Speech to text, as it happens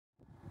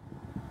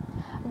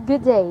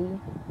Good day.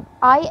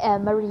 I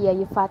am Maria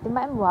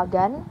Eufatima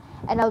Wagan,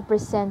 and I'll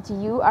present to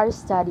you our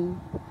study,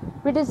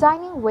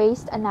 Redesigning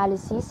Waste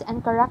Analysis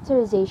and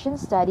Characterization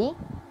Study,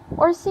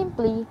 or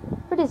simply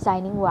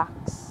Redesigning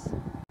WACS.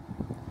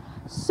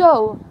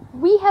 So,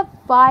 we have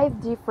 5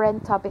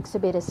 different topics to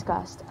be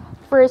discussed.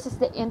 First is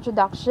the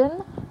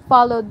introduction,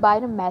 followed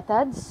by the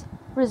methods,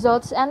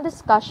 results and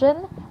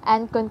discussion,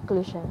 and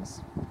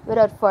conclusions.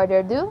 Without further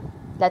ado,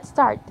 let's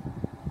start.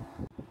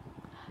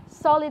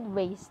 Solid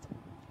waste.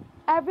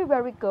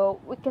 Everywhere we go,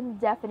 we can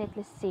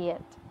definitely see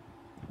it.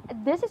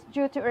 This is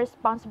due to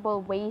irresponsible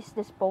waste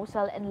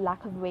disposal and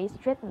lack of waste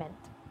treatment.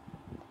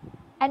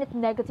 And it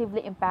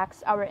negatively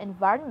impacts our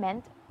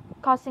environment,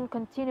 causing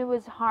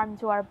continuous harm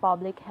to our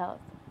public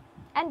health.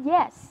 And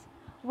yes,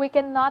 we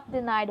cannot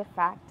deny the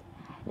fact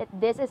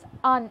that this is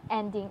an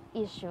unending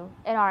issue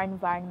in our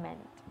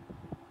environment.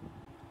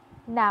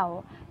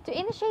 Now, to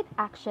initiate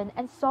action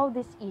and solve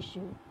this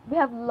issue, we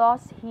have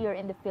laws here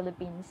in the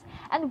Philippines,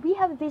 and we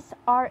have this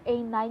RA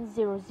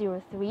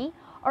 9003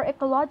 or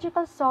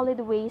Ecological Solid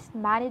Waste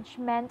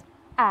Management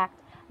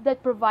Act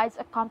that provides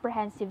a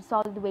comprehensive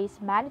solid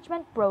waste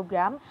management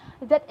program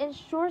that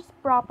ensures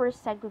proper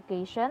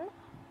segregation,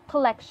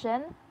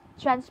 collection,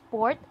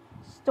 transport,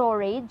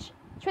 storage,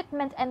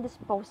 treatment, and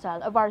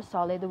disposal of our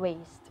solid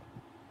waste.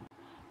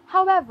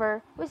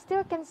 However, we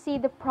still can see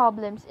the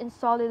problems in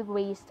solid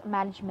waste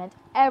management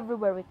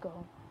everywhere we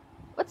go.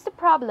 What's the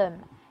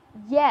problem?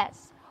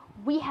 Yes,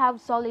 we have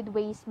solid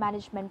waste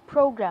management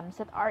programs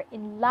that are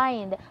in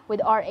line with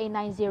RA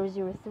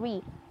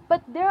 9003,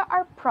 but there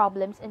are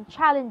problems and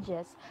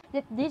challenges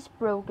that these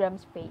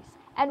programs face.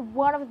 And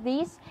one of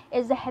these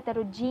is the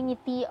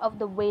heterogeneity of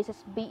the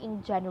wastes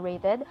being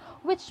generated,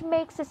 which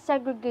makes the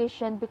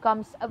segregation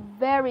becomes a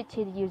very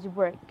tedious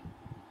work.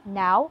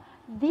 Now,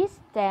 these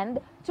tend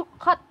to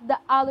cut the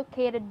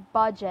allocated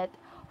budget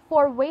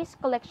for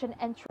waste collection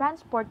and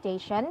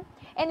transportation,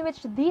 in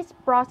which these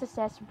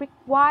processes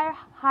require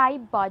high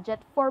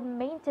budget for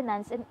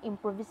maintenance and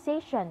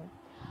improvisation.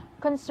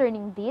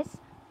 Concerning this,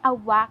 a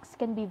WACS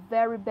can be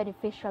very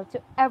beneficial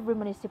to every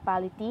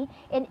municipality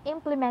in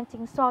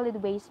implementing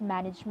solid waste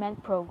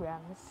management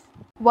programs.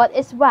 What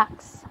is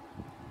WACS?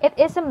 It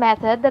is a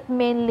method that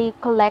mainly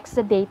collects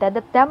the data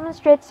that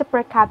demonstrates the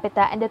per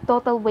capita and the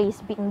total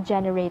waste being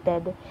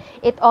generated.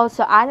 It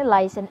also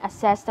analyzes and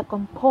assesses the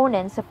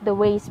components of the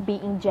waste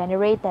being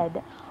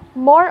generated.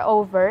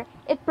 Moreover,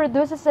 it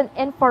produces an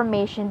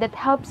information that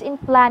helps in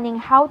planning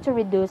how to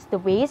reduce the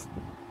waste,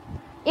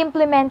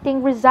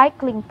 implementing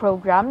recycling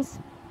programs,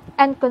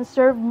 and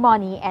conserve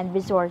money and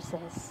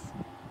resources.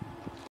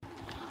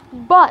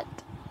 But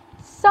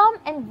some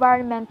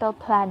environmental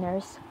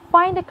planners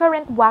find the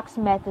current WACS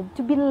method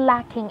to be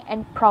lacking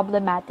and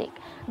problematic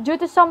due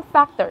to some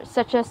factors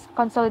such as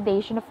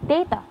consolidation of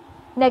data,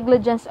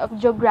 negligence of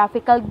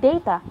geographical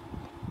data,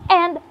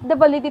 and the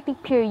validity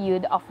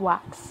period of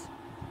WACS.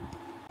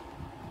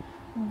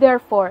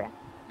 Therefore,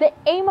 the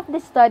aim of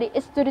this study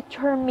is to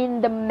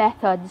determine the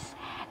methods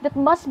that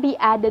must be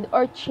added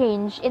or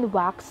changed in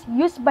WACS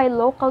used by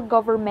local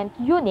government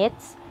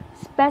units,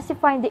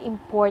 specifying the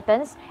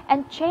importance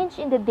and change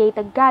in the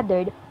data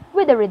gathered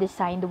with the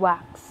redesigned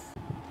WACS.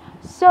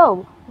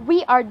 So,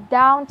 we are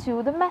down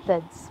to the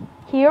methods.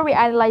 Here we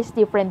analyze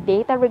different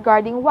data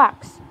regarding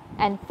WACS.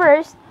 And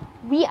first,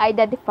 we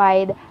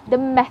identified the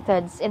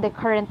methods in the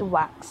current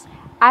WACS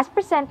as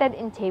presented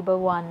in Table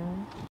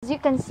 1. As you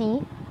can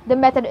see, the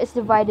method is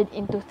divided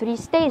into 3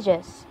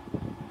 stages: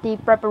 the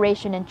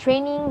preparation and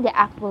training, the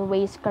actual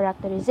waste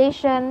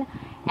characterization,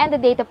 and the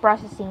data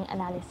processing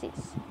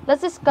analysis.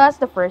 Let's discuss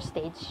the first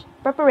stage,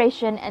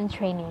 preparation and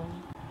training.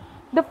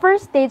 The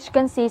first stage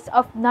consists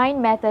of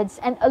 9 methods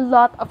and a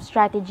lot of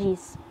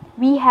strategies.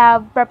 We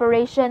have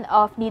preparation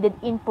of needed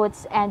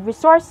inputs and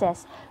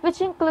resources,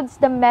 which includes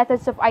the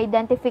methods of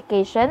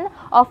identification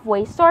of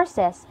waste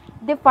sources,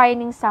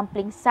 defining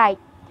sampling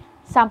site,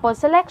 sample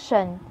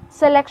selection,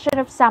 selection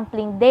of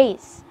sampling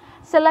days,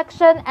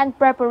 selection and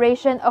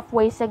preparation of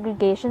waste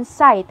segregation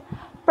site,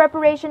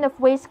 preparation of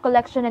waste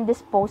collection and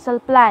disposal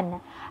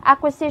plan,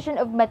 acquisition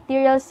of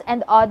materials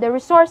and other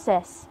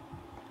resources,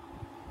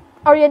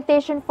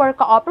 orientation for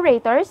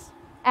cooperators,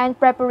 and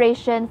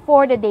preparation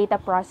for the data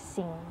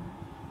processing.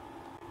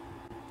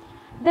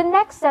 The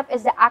next step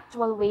is the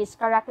actual waste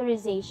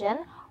characterization,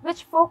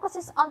 which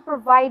focuses on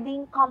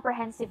providing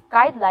comprehensive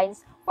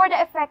guidelines for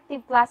the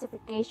effective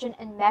classification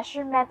and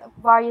measurement of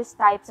various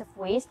types of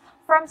waste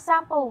from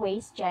sample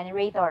waste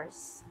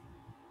generators.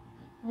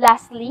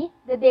 Lastly,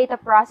 the data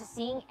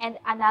processing and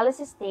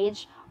analysis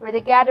stage, where the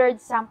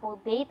gathered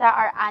sample data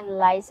are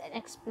analyzed and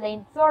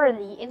explained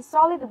thoroughly in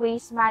solid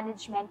waste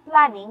management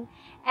planning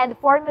and the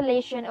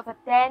formulation of a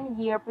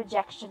 10-year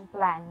projection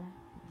plan.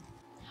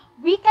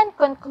 We can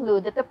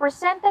conclude that the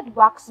presented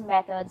WACS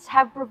methods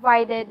have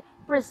provided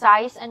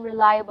precise and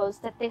reliable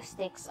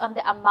statistics on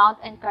the amount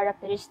and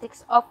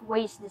characteristics of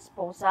waste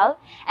disposal,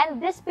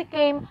 and this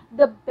became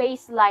the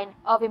baseline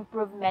of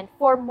improvement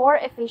for more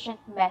efficient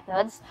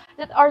methods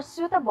that are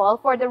suitable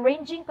for the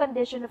ranging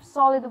condition of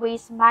solid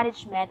waste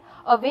management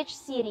of each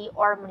city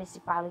or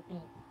municipality.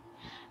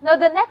 Now,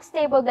 the next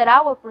table that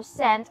I will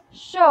present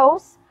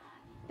shows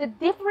the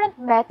different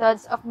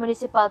methods of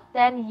municipal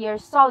 10-year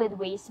solid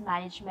waste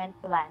management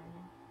plan.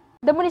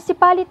 The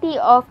Municipality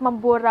of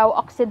Mamburao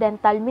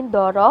Occidental,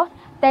 Mindoro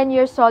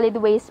 10-year solid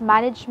waste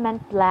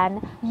management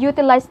plan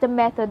utilized the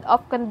method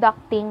of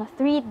conducting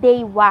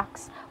 3-day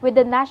WACS with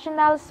the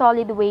National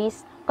Solid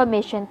Waste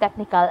Commission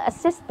technical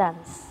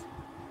assistance.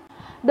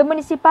 The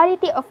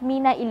Municipality of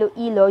Mina,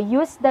 Iloilo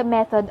used the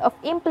method of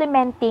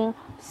implementing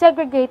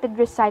segregated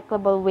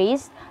recyclable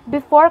waste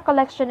before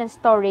collection and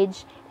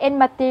storage in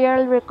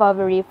material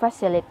recovery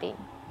facility.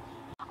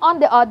 On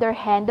the other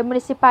hand, the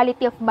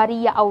Municipality of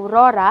Maria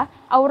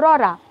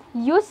Aurora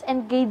used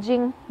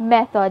engaging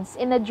methods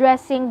in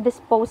addressing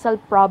disposal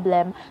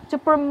problem to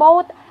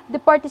promote the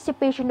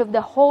participation of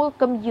the whole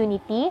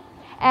community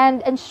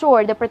and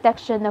ensure the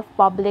protection of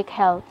public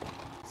health.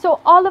 So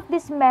all of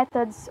these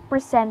methods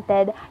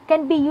presented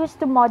can be used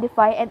to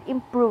modify and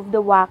improve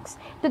the WACS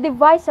to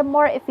devise a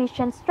more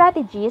efficient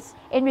strategies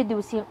in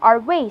reducing our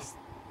waste,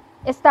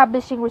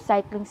 establishing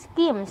recycling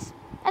schemes,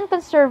 and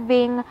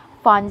conserving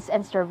funds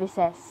and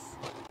services.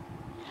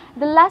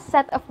 The last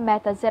set of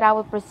methods that I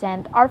will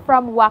present are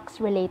from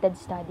WACS-related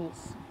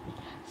studies.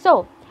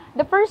 So,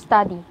 the first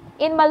study,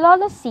 in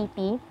Malolos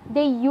City,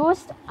 they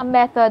used a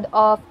method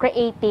of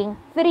creating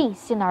 3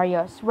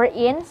 scenarios,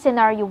 wherein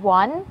scenario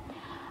 1,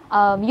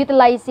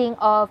 utilizing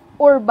of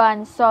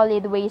urban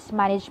solid waste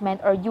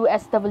management or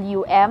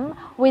USWM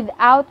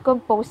without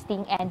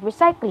composting and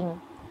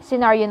recycling.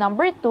 Scenario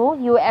number 2,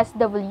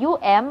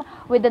 USWM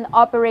with an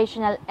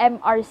operational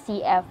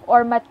MRCF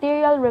or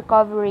Material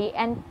Recovery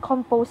and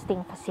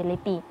Composting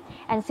Facility.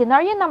 And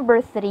scenario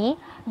number 3,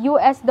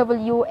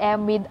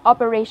 USWM with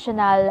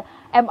operational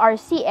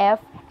MRCF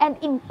and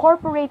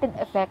incorporated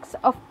effects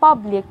of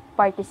public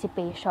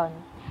participation.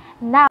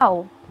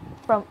 Now,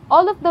 from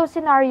all of those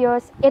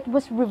scenarios, it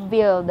was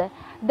revealed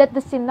that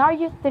the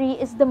scenario 3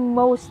 is the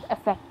most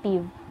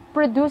effective,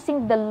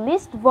 producing the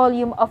least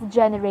volume of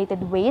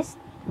generated waste,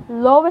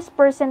 lowest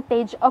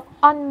percentage of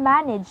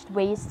unmanaged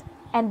waste,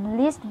 and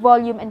least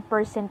volume and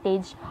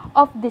percentage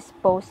of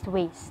disposed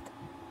waste.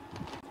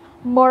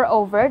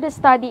 Moreover, the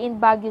study in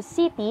Baguio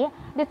City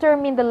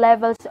determined the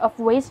levels of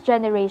waste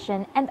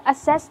generation and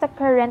assessed the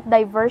current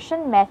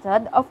diversion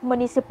method of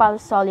municipal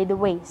solid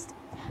waste.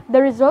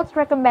 The results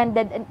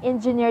recommended an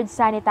engineered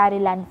sanitary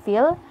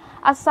landfill,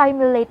 a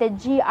simulated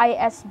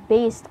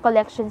GIS-based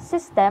collection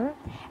system,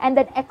 and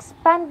an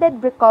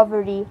expanded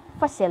recovery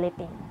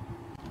facility.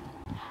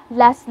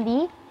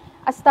 Lastly,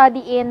 a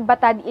study in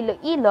Batad,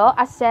 Iloilo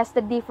assessed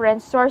the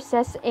different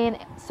sources in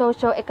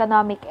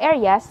socio-economic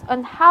areas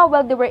on how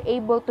well they were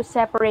able to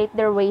separate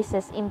their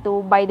wastes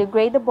into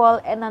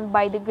biodegradable and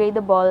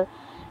non-biodegradable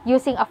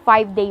using a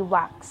 5-day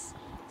WACS.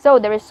 So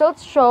the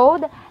results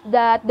showed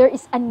that there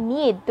is a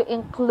need to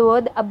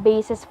include a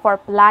basis for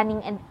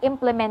planning and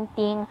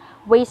implementing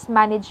waste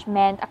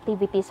management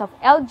activities of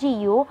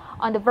LGU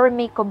on the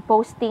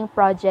vermicomposting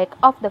project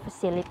of the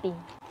facility.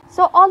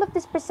 So all of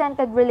these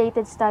presented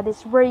related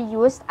studies were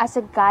used as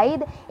a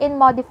guide in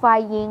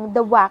modifying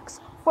the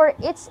WACS for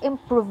its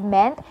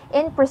improvement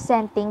in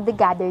presenting the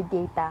gathered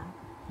data.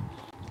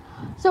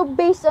 So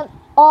based on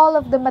all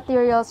of the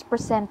materials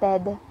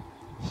presented,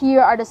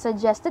 here are the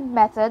suggested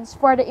methods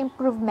for the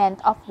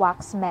improvement of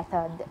WACS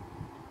method.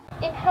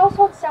 In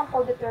household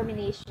sample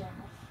determination,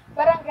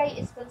 barangay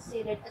is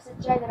considered as a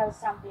general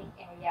sampling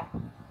area.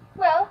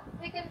 Well,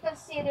 we can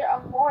consider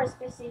a more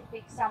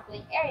specific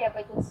sampling area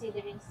by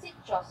considering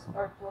sitios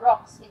or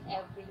puroks in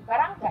every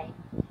barangay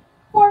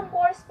for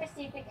more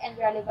specific and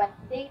relevant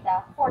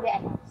data for the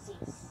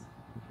analysis.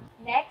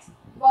 Next,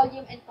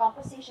 volume and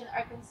composition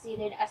are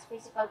considered as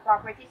physical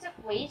properties of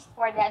waste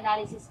for the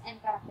analysis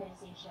and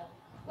characterization.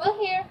 Well,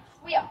 here,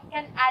 we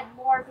can add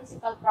more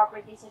physical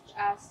properties such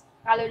as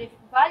calorific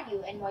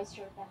value and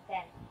moisture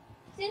content.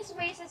 Since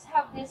wastes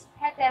have this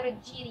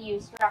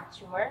heterogeneous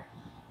structure,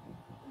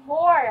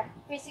 more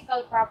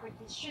physical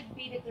properties should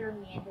be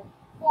determined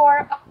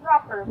for a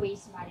proper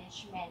waste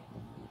management.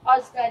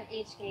 Ozgan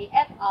HK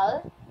et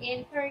al.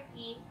 In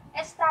Turkey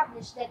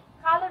established that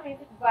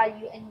calorific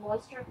value and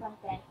moisture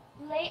content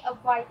play a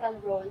vital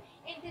role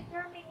in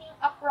determining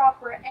a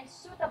proper and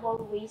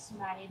suitable waste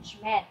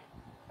management.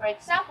 For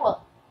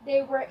example,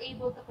 they were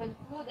able to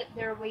conclude that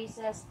their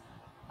wastes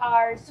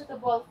are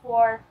suitable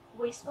for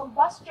waste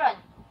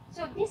combustion.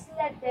 So this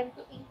led them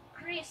to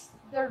increase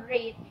the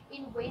rate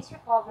in waste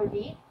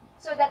recovery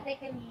so that they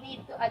can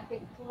lead to a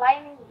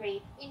declining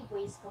rate in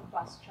waste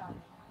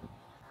combustion.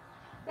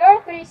 There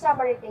are 3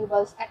 summary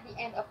tables at the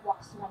end of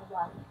WACS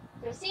Manual.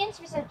 So since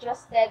we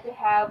suggested to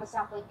have a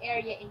sampling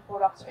area in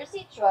puroks or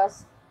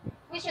sitios,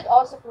 we should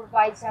also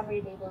provide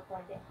summary table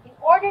for them in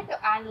order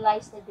to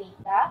analyze the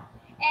data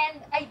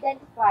and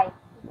identify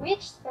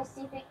which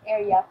specific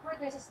area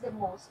produces the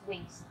most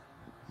waste.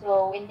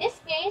 So in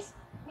this case,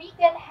 we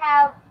can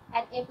have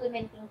an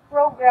implementing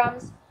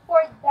programs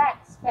for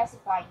that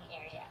specifying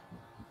area.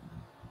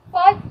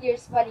 5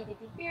 years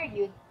validity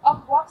period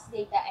of WACS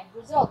data and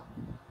result.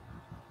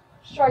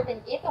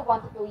 Shorten it to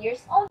 1 to 2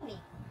 years only,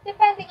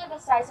 depending on the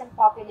size and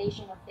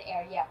population of the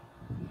area.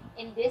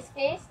 In this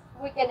case,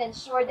 we can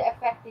ensure the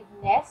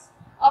effectiveness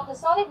of the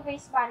solid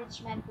waste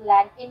management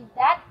plan in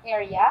that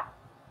area,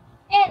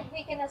 and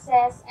we can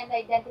assess and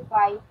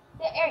identify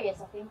the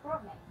areas of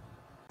improvement.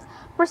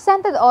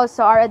 Presented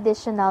also are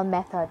additional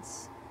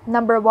methods.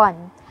 Number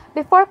 1.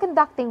 Before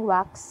conducting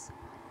WACS,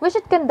 we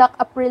should conduct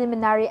a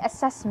preliminary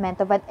assessment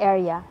of an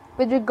area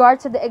with regard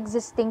to the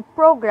existing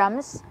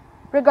programs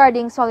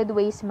regarding solid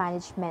waste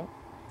management.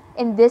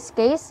 In this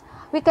case,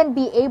 we can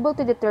be able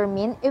to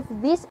determine if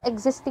these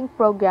existing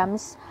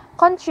programs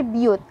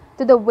contribute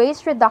to the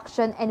waste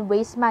reduction and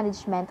waste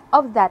management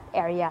of that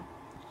area.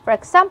 For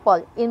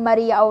example, in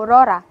Maria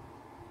Aurora,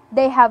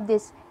 they have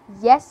this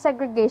Yes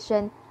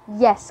Segregation,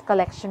 Yes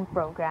Collection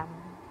program.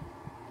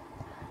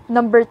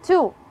 Number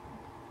 2,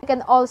 we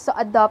can also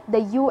adopt the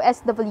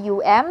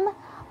USWM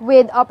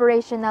with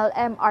operational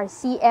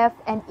MRCF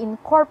and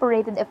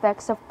incorporated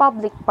effects of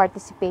public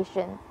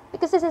participation,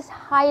 because this is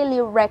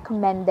highly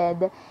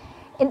recommended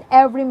in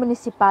every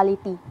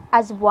municipality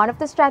as one of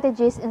the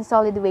strategies in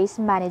solid waste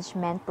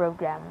management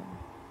program.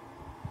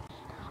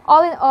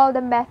 All in all,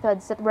 the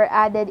methods that were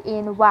added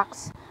in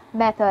WACS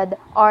method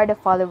are the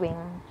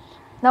following.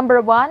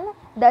 Number 1,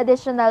 the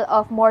additional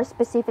of more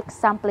specific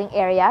sampling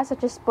areas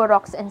such as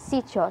puroks and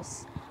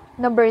sitios.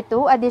 Number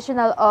 2,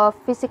 additional of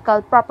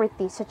physical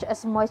properties such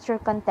as moisture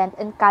content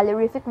and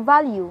calorific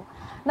value.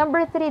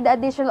 Number 3, the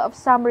addition of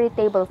summary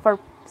table for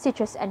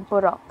sitios and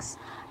puroks.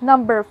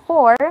 Number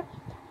 4,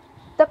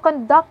 the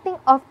conducting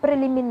of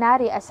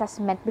preliminary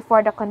assessment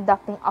before the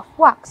conducting of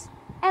WACS.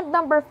 And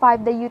number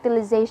 5, the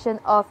utilization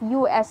of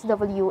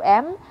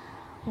USWM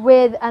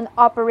with an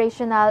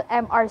operational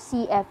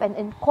MRCF and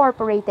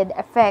incorporated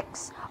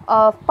effects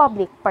of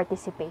public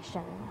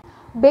participation.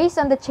 Based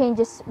on the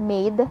changes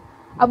made,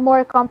 a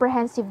more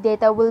comprehensive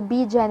data will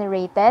be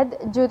generated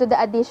due to the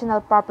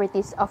additional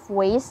properties of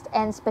waste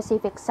and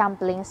specific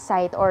sampling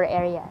site or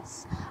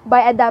areas.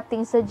 By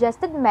adopting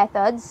suggested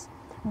methods,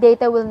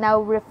 data will now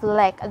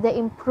reflect the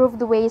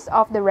improved ways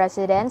of the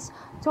residents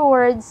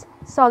towards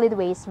solid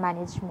waste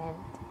management.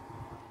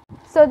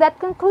 So that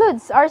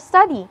concludes our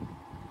study.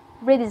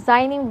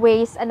 Redesigning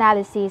Waste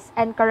Analysis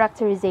and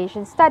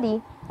Characterization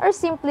Study, or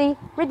simply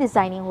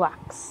Redesigning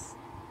WACS.